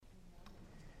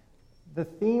The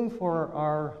theme for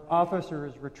our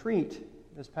officers' retreat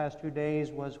this past 2 days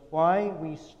was why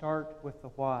we start with the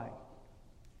why.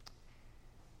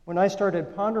 When I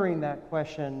started pondering that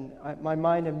question, my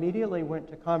mind immediately went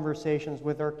to conversations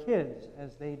with our kids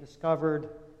as they discovered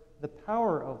the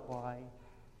power of why,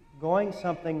 going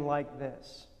something like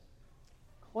this.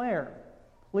 Claire,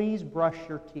 please brush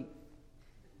your teeth.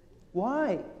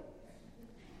 Why?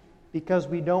 Because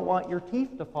we don't want your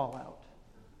teeth to fall out.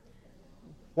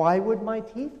 Why would my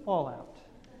teeth fall out?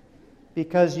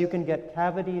 Because you can get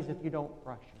cavities if you don't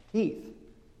brush your teeth.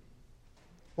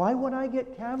 Why would I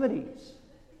get cavities?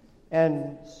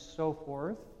 And so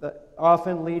forth,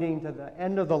 often leading to the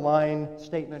end of the line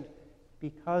statement,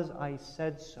 because I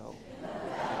said so.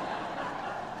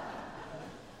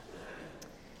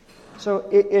 So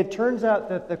it turns out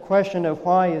that the question of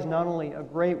why is not only a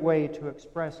great way to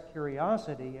express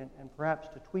curiosity and perhaps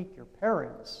to tweak your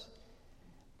parents,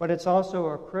 but it's also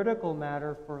a critical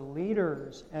matter for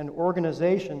leaders and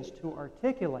organizations to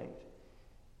articulate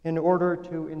in order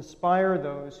to inspire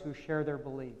those who share their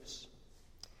beliefs.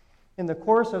 In the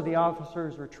course of the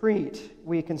officers' retreat,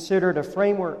 we considered a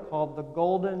framework called the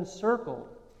Golden Circle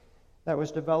that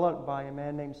was developed by a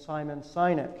man named Simon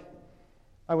Sinek.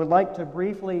 I would like to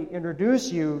briefly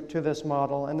introduce you to this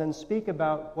model and then speak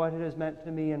about what it has meant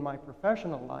to me in my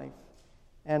professional life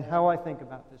and how I think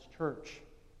about this church.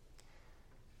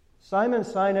 Simon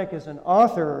Sinek is an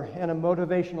author and a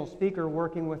motivational speaker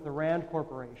working with the Rand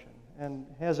Corporation and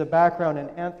has a background in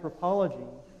anthropology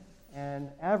and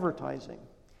advertising.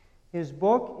 His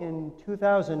book in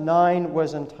 2009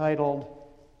 was entitled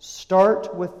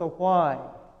Start with the Why: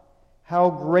 How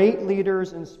Great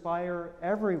Leaders Inspire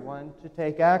Everyone to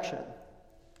Take Action.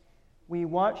 We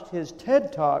watched his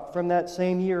TED Talk from that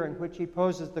same year in which he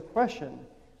poses the question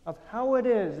of how it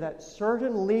is that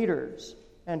certain leaders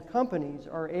and companies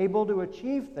are able to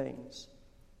achieve things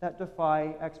that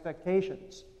defy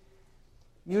expectations.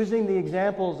 Using the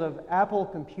examples of Apple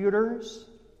computers,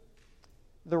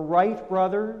 the Wright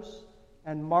brothers,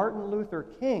 and Martin Luther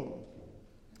King,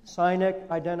 Sinek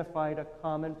identified a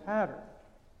common pattern.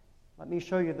 Let me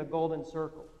show you the Golden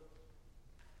Circle.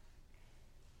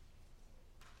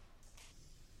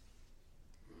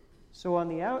 So on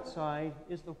the outside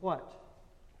is the what.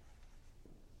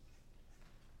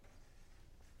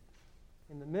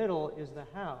 In the middle is the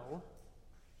how.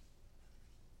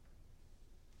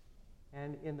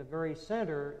 And in the very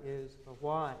center is the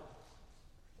why.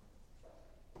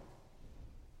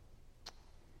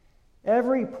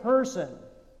 Every person,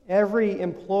 every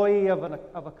employee of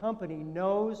a company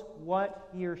knows what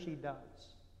he or she does.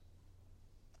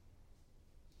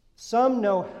 Some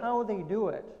know how they do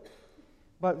it,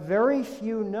 but very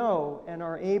few know and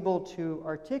are able to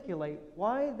articulate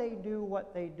why they do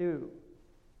what they do,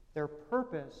 their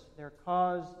purpose, their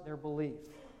cause, their belief,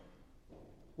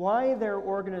 why their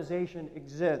organization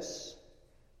exists,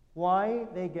 why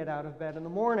they get out of bed in the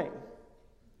morning.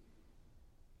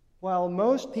 While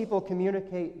most people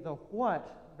communicate the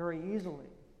what very easily,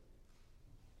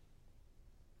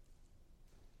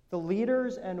 the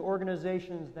leaders and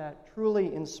organizations that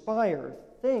truly inspire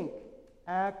think,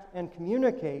 act, and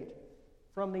communicate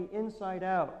from the inside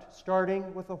out,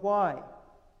 starting with the why.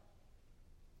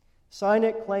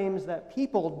 Sinek claims that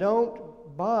people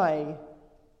don't buy,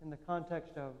 in the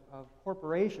context of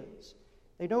corporations,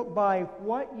 they don't buy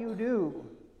what you do,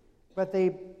 but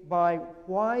they buy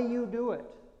why you do it.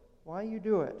 Why you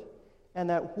do it.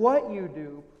 And that what you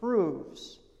do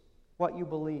proves what you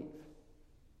believe.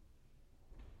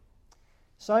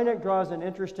 Sinek draws an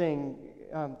interesting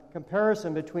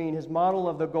comparison between his model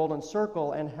of the Golden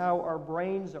Circle and how our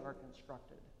brains are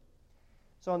constructed.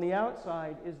 So on the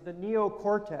outside is the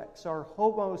neocortex, our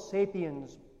Homo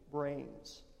sapiens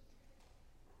brains.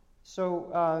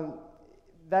 So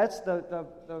that's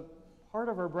the part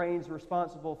of our brains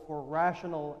responsible for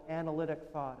rational analytic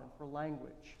thought and for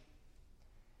language.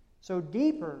 So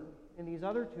deeper in these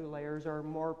other two layers are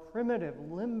more primitive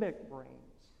limbic brains.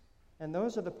 And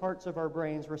those are the parts of our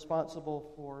brains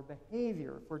responsible for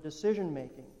behavior, for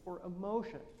decision-making, for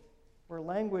emotion, where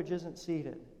language isn't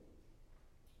seated.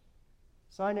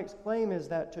 Sinek's claim is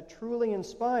that to truly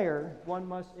inspire, one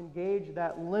must engage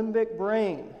that limbic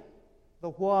brain, the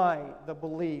why, the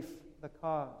belief, the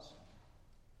cause.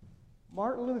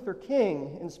 Martin Luther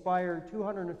King inspired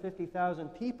 250,000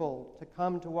 people to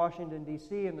come to Washington,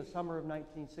 D.C. in the summer of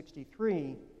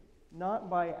 1963, not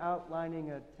by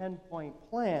outlining a 10-point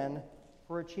plan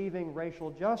for achieving racial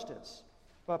justice,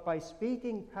 but by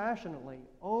speaking passionately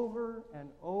over and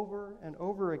over and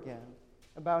over again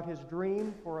about his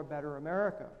dream for a better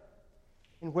America,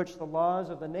 in which the laws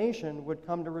of the nation would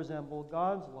come to resemble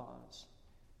God's laws.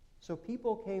 So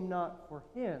people came not for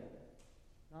him,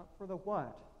 not for the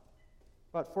what,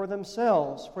 but for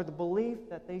themselves, for the belief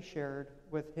that they shared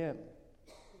with him.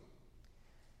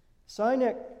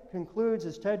 Sinek concludes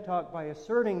his TED Talk by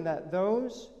asserting that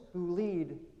those who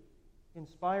lead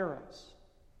inspire us.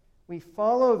 We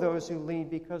follow those who lead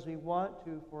because we want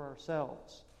to for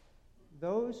ourselves.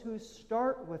 Those who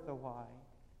start with the why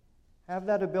have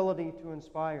that ability to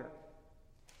inspire.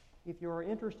 If you are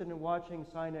interested in watching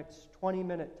Sinek's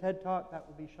 20-minute TED Talk, that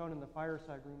will be shown in the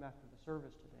fireside room after the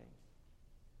service today.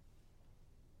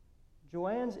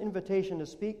 Joanne's invitation to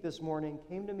speak this morning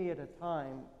came to me at a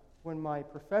time when my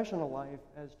professional life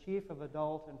as Chief of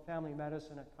Adult and Family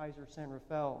Medicine at Kaiser San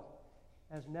Rafael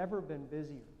has never been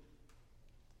busier.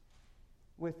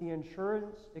 With the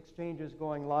insurance exchanges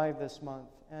going live this month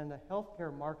and the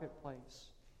healthcare marketplace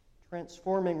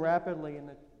transforming rapidly in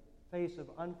the face of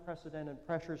unprecedented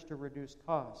pressures to reduce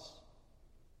costs,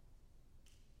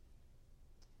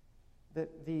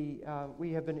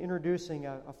 we have been introducing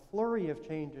a flurry of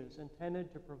changes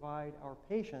intended to provide our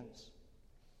patients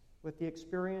with the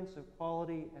experience of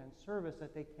quality and service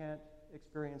that they can't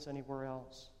experience anywhere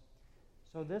else.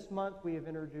 So this month we have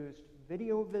introduced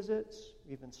video visits,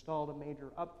 we've installed a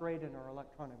major upgrade in our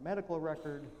electronic medical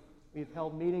record, we've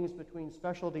held meetings between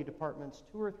specialty departments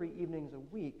 2 or 3 evenings a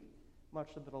week,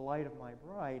 much to the delight of my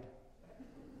bride,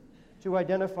 to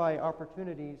identify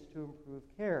opportunities to improve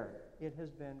care. It has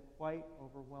been quite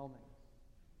overwhelming.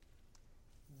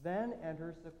 Then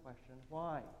enters the question,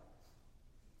 why?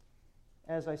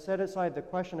 As I set aside the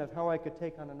question of how I could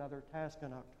take on another task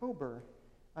in October,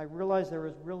 I realized there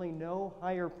is really no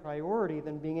higher priority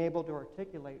than being able to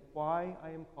articulate why I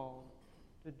am called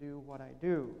to do what I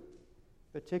do,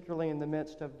 particularly in the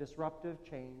midst of disruptive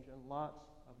change and lots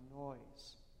of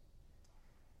noise.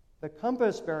 The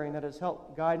compass bearing that has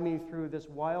helped guide me through this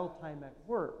wild time at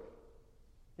work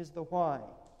is the why.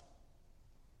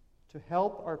 To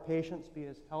help our patients be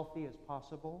as healthy as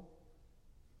possible,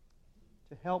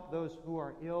 to help those who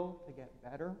are ill to get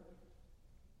better,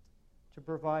 to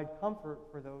provide comfort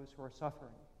for those who are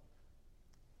suffering.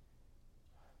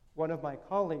 One of my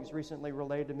colleagues recently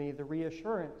relayed to me the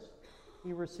reassurance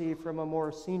he received from a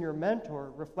more senior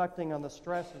mentor reflecting on the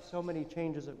stress of so many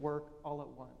changes at work all at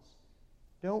once.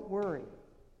 Don't worry.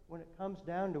 When it comes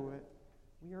down to it,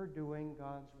 we are doing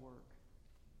God's work.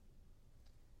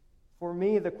 For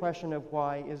me, the question of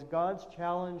why is God's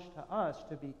challenge to us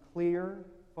to be clear,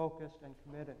 focused, and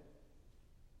committed.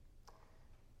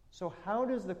 So how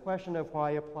does the question of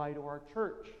why apply to our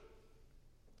church?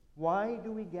 Why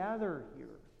do we gather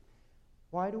here?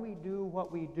 Why do we do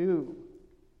what we do?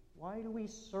 Why do we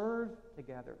serve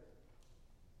together?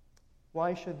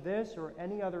 Why should this or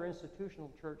any other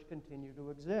institutional church continue to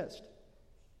exist?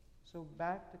 So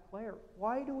back to Claire.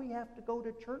 Why do we have to go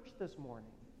to church this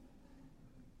morning?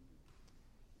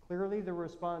 Clearly the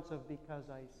response of because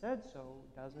I said so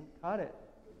doesn't cut it.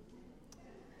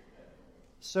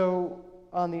 So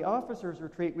on the officers'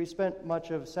 retreat, we spent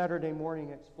much of Saturday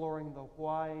morning exploring the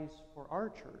whys for our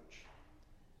church.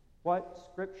 What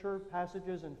scripture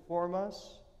passages inform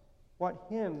us? What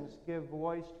hymns give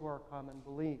voice to our common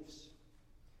beliefs?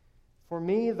 For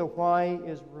me, the why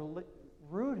is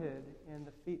rooted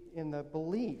in the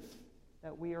belief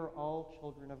that we are all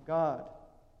children of God,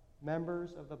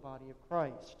 members of the body of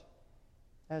Christ.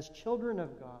 As children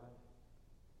of God,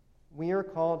 we are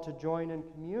called to join in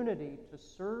community to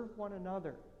serve one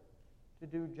another, to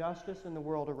do justice in the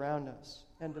world around us,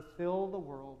 and to fill the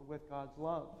world with God's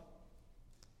love.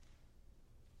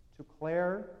 To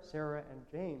Claire, Sarah, and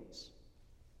James,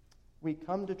 we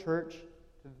come to church,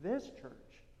 to this church,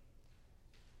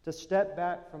 to step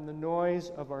back from the noise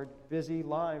of our busy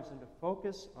lives and to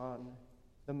focus on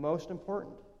the most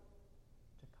important,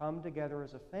 to come together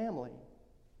as a family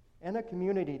and a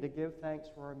community to give thanks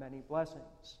for our many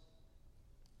blessings,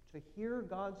 to hear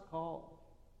God's call,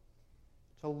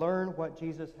 to learn what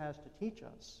Jesus has to teach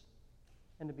us,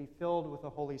 and to be filled with the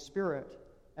Holy Spirit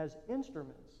as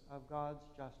instruments of God's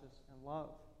justice and love.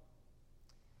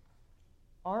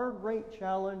 Our great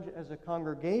challenge as a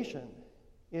congregation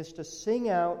is to sing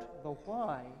out the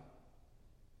why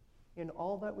in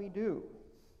all that we do.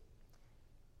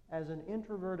 As an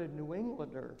introverted New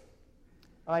Englander,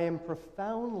 I am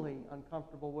profoundly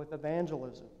uncomfortable with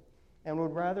evangelism and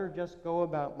would rather just go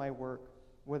about my work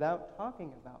without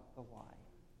talking about the why.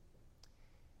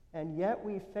 And yet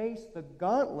we face the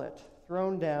gauntlet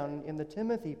thrown down in the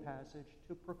Timothy passage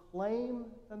to proclaim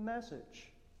the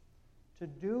message, to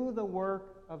do the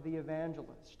work of the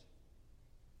evangelist.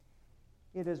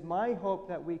 It is my hope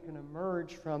that we can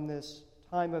emerge from this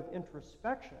time of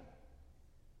introspection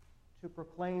to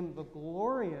proclaim the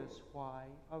glorious why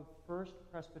of First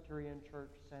Presbyterian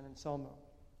Church San Anselmo.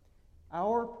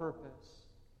 Our purpose,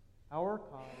 our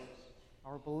cause,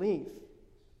 our belief,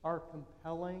 our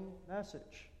compelling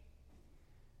message.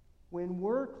 When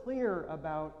we're clear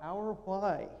about our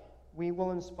why, we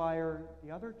will inspire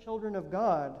the other children of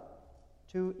God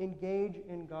to engage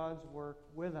in God's work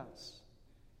with us.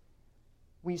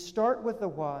 We start with the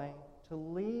why to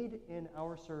lead in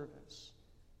our service,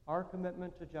 our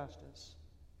commitment to justice,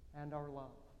 and our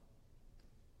love.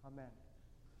 Amen.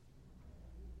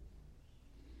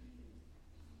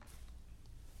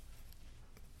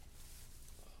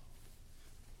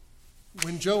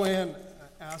 When Joanne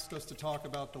asked us to talk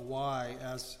about the why,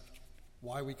 as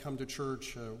why we come to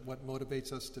church, what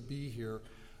motivates us to be here,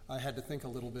 I had to think a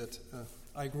little bit.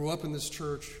 I grew up in this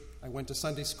church. I went to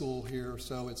Sunday school here,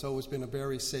 so it's always been a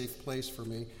very safe place for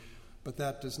me. But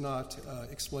that does not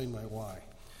explain my why.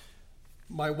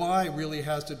 My why really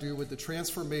has to do with the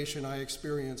transformation I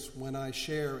experience when I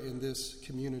share in this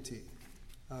community.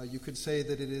 You could say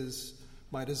that it is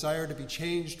my desire to be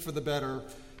changed for the better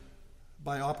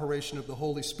by operation of the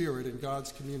Holy Spirit in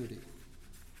God's community.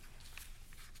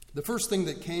 The first thing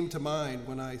that came to mind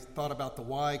when I thought about the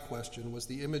why question was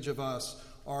the image of us,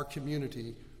 our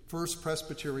community, First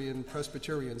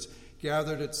Presbyterians,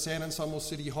 gathered at San Anselmo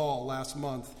City Hall last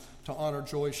month to honor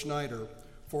Joy Schneider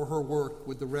for her work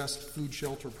with the Rest Food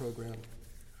Shelter Program.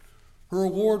 Her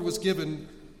award was given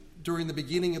during the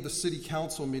beginning of the City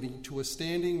Council meeting to a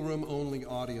standing room only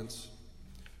audience.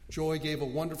 Joy gave a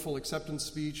wonderful acceptance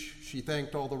speech. She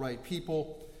thanked all the right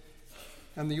people,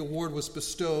 and the award was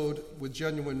bestowed with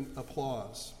genuine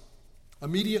applause.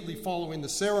 Immediately following the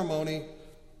ceremony,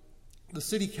 the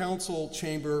City Council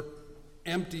chamber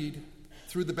emptied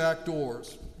through the back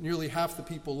doors. Nearly half the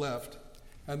people left,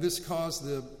 and this caused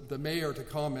the mayor to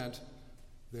comment,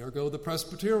 "There go the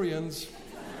Presbyterians."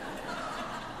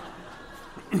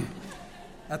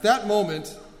 At that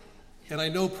moment, and I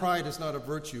know pride is not a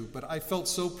virtue, but I felt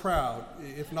so proud,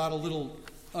 if not a little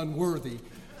unworthy,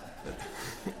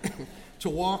 to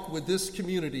walk with this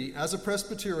community as a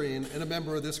Presbyterian and a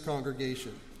member of this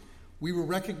congregation. We were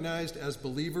recognized as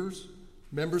believers,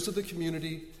 members of the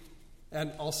community,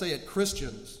 and I'll say it,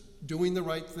 Christians, doing the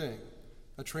right thing,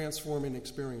 a transforming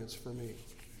experience for me.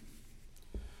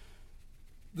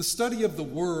 The study of the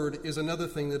Word is another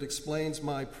thing that explains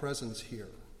my presence here.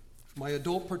 My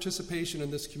adult participation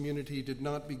in this community did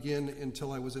not begin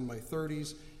until I was in my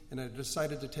 30s, and I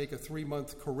decided to take a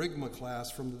 3-month Kerygma class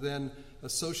from the then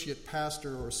associated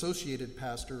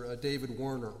pastor, David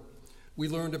Warner. We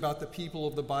learned about the people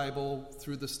of the Bible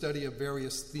through the study of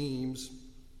various themes,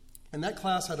 and that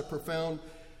class had a profound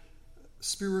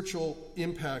spiritual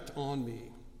impact on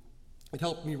me. It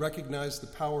helped me recognize the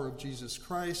power of Jesus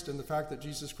Christ and the fact that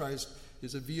Jesus Christ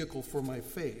is a vehicle for my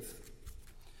faith.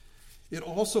 It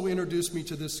also introduced me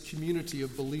to this community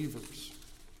of believers.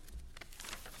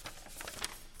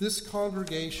 This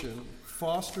congregation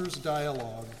fosters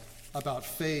dialogue about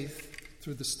faith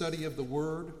through the study of the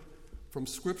Word, from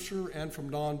Scripture and from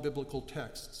non-biblical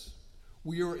texts.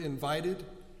 We are invited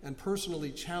and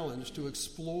personally challenged to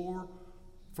explore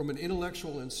from an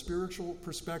intellectual and spiritual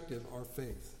perspective our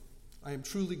faith. I am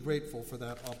truly grateful for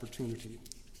that opportunity.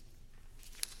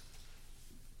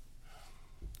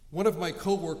 One of my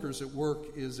co-workers at work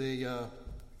is I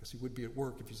guess he would be at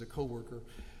work if he's a co-worker,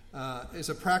 is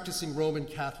a practicing Roman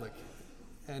Catholic.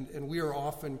 And we are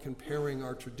often comparing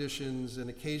our traditions, and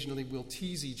occasionally we'll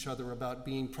tease each other about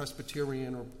being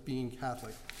Presbyterian or being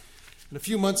Catholic. And a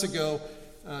few months ago,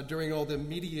 during all the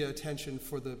media attention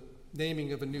for the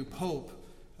naming of a new pope,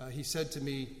 he said to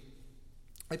me,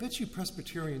 "I bet you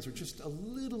Presbyterians are just a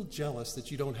little jealous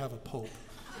that you don't have a pope."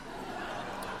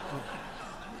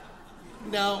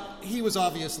 Now, he was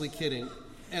obviously kidding,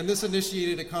 and this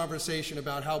initiated a conversation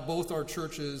about how both our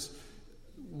churches,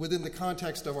 within the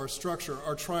context of our structure,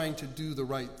 are trying to do the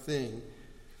right thing.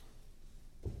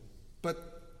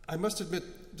 But I must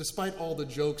admit, despite all the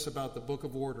jokes about the Book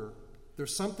of Order,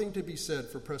 there's something to be said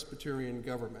for Presbyterian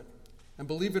government. And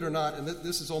believe it or not, and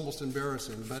this is almost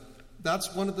embarrassing, but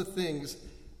that's one of the things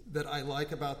that I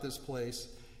like about this place,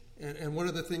 and one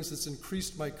of the things that's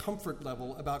increased my comfort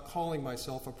level about calling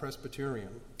myself a Presbyterian.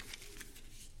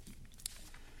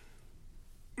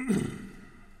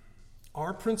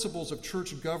 Our principles of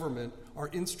church government are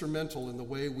instrumental in the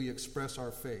way we express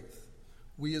our faith.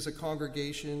 We as a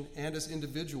congregation and as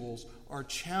individuals are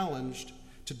challenged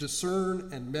to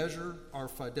discern and measure our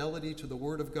fidelity to the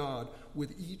Word of God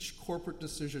with each corporate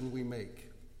decision we make.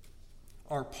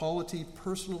 Our polity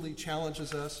personally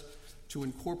challenges us to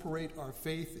incorporate our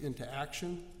faith into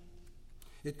action,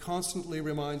 It constantly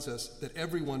reminds us that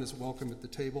everyone is welcome at the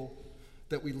table,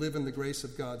 that we live in the grace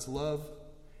of God's love,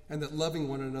 and that loving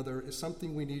one another is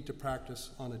something we need to practice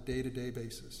on a day-to-day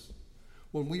basis.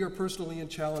 When we are personally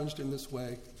challenged in this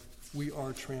way, we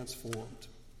are transformed.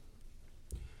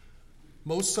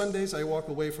 Most Sundays, I walk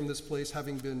away from this place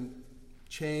having been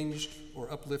changed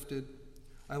or uplifted.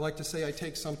 I like to say I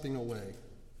take something away,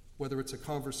 whether it's a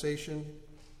conversation,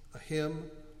 a hymn,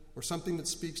 or something that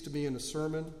speaks to me in a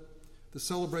sermon, the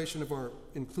celebration of our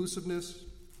inclusiveness.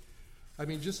 I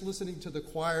mean, just listening to the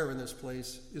choir in this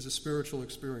place is a spiritual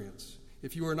experience.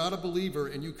 If you are not a believer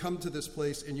and you come to this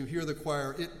place and you hear the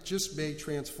choir, it just may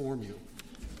transform you.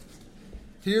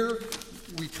 Here,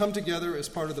 we come together as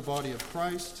part of the body of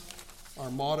Christ. Our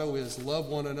motto is love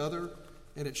one another,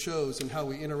 and it shows in how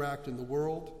we interact in the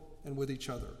world and with each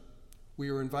other. We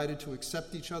are invited to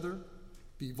accept each other,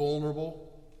 be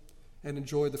vulnerable, and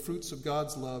enjoy the fruits of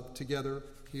God's love together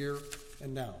here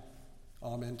and now.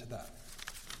 Amen to that.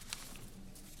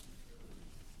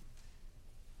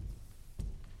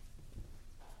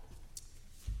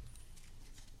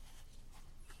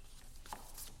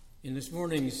 In this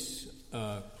morning's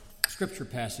scripture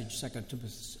passage, 2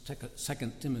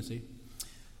 Timothy,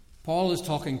 Paul is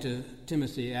talking to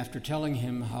Timothy after telling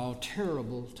him how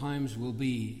terrible times will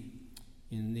be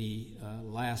in the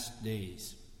last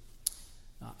days.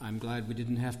 I'm glad we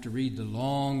didn't have to read the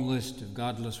long list of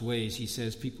godless ways he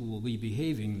says people will be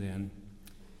behaving then,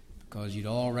 because you'd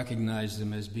all recognize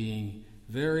them as being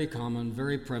very common,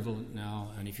 very prevalent now,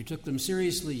 and if you took them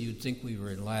seriously, you'd think we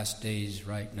were in last days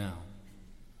right now.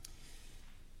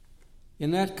 In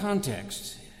that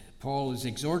context, Paul is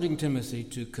exhorting Timothy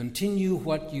to continue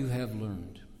what you have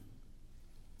learned,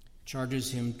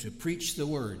 charges him to preach the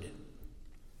word.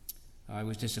 I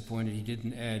was disappointed he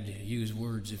didn't add use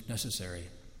words if necessary.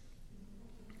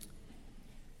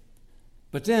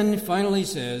 But then finally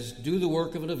says, do the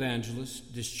work of an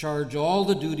evangelist, discharge all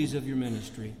the duties of your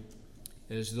ministry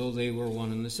as though they were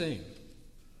one and the same.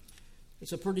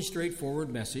 It's a pretty straightforward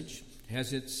message. It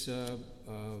has its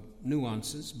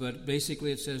nuances, but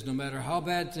basically it says no matter how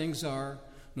bad things are,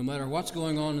 no matter what's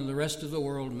going on in the rest of the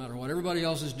world, no matter what everybody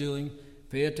else is doing,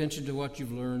 pay attention to what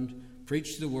you've learned,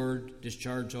 preach the word,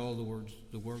 discharge all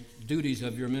the duties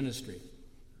of your ministry.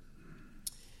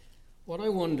 What I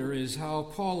wonder is how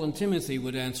Paul and Timothy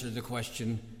would answer the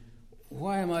question,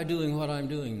 why am I doing what I'm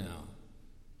doing now?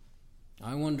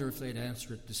 I wonder if they'd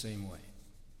answer it the same way.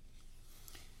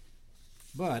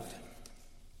 But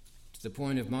to the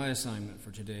point of my assignment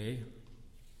for today,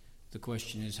 the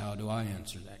question is, how do I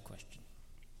answer that question?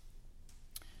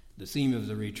 The theme of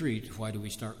the retreat, why do we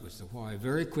start with the why,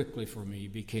 very quickly for me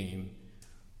became,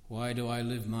 why do I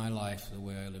live my life the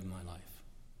way I live my life?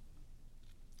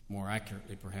 More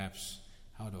accurately, perhaps,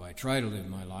 how do I try to live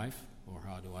my life, or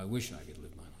how do I wish I could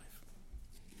live my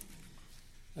life?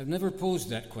 I've never posed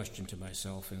that question to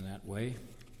myself in that way,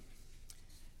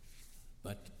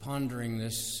 but pondering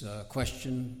this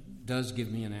question does give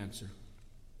me an answer.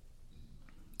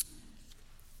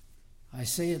 I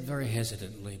say it very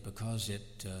hesitantly because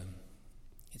it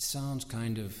sounds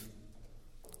kind of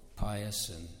pious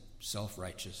and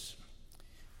self-righteous,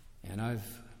 and I've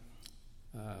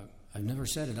never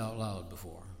said it out loud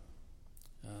before.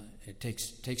 It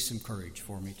takes some courage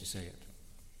for me to say it.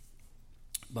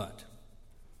 But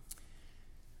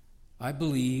I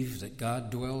believe that God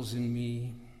dwells in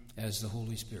me as the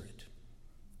Holy Spirit,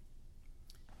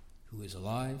 who is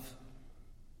alive,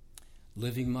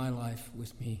 living my life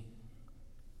with me,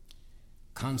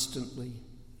 constantly,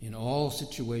 in all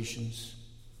situations,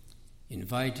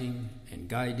 inviting and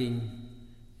guiding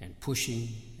and pushing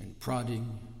and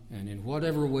prodding, and in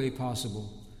whatever way possible,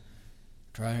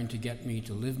 trying to get me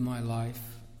to live my life,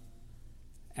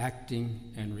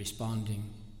 acting and responding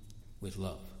with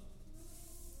love.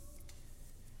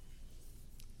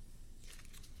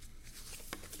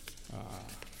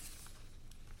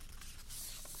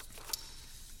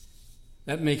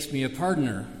 That makes me a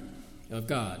partner of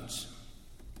God's,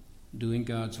 doing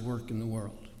God's work in the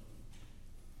world.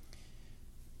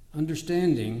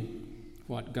 Understanding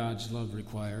what God's love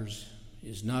requires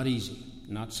is not easy,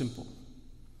 not simple.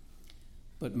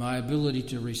 But my ability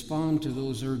to respond to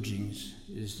those urgings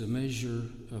is the measure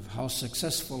of how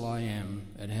successful I am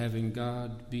at having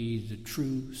God be the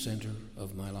true center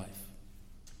of my life,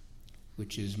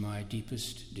 which is my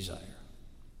deepest desire.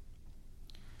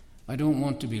 I don't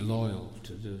want to be loyal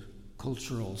to the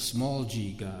cultural small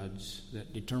g gods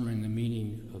that determine the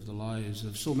meaning of the lives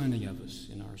of so many of us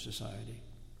in our society.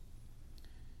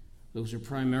 Those are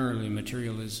primarily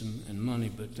materialism and money,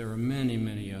 but there are many,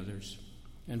 many others.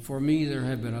 And for me, there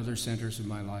have been other centers of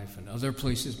my life and other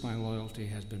places my loyalty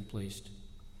has been placed.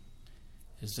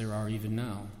 as there are even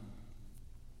now.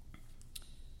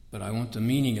 But I want the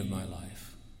meaning of my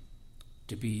life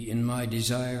to be in my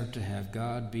desire to have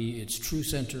God be its true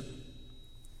center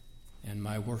and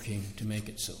my working to make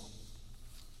it so.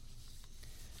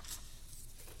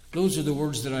 Those are the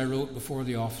words that I wrote before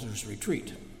the officers'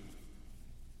 retreat.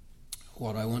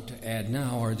 What I want to add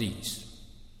now are these.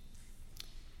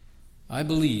 I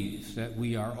believe that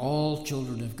we are all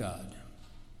children of God,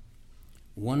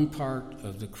 one part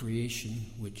of the creation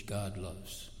which God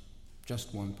loves,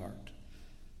 just one part.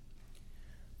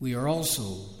 We are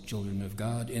also children of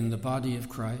God in the body of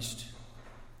Christ,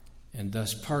 and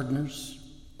thus partners,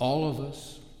 all of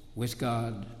us, with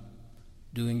God,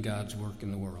 doing God's work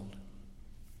in the world.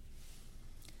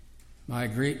 My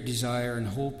great desire and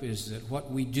hope is that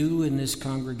what we do in this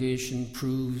congregation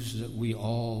proves that we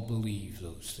all believe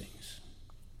those things.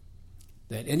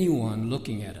 That anyone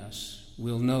looking at us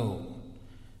will know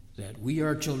that we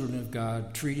are children of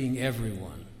God, treating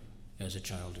everyone as a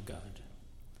child of God.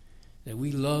 That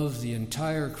we love the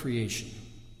entire creation.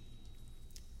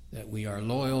 That we are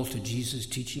loyal to Jesus'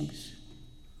 teachings,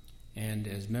 and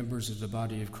as members of the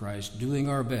body of Christ, doing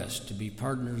our best to be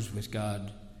partners with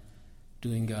God,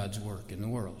 doing God's work in the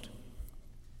world.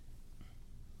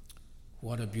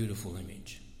 What a beautiful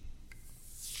image.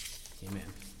 Amen.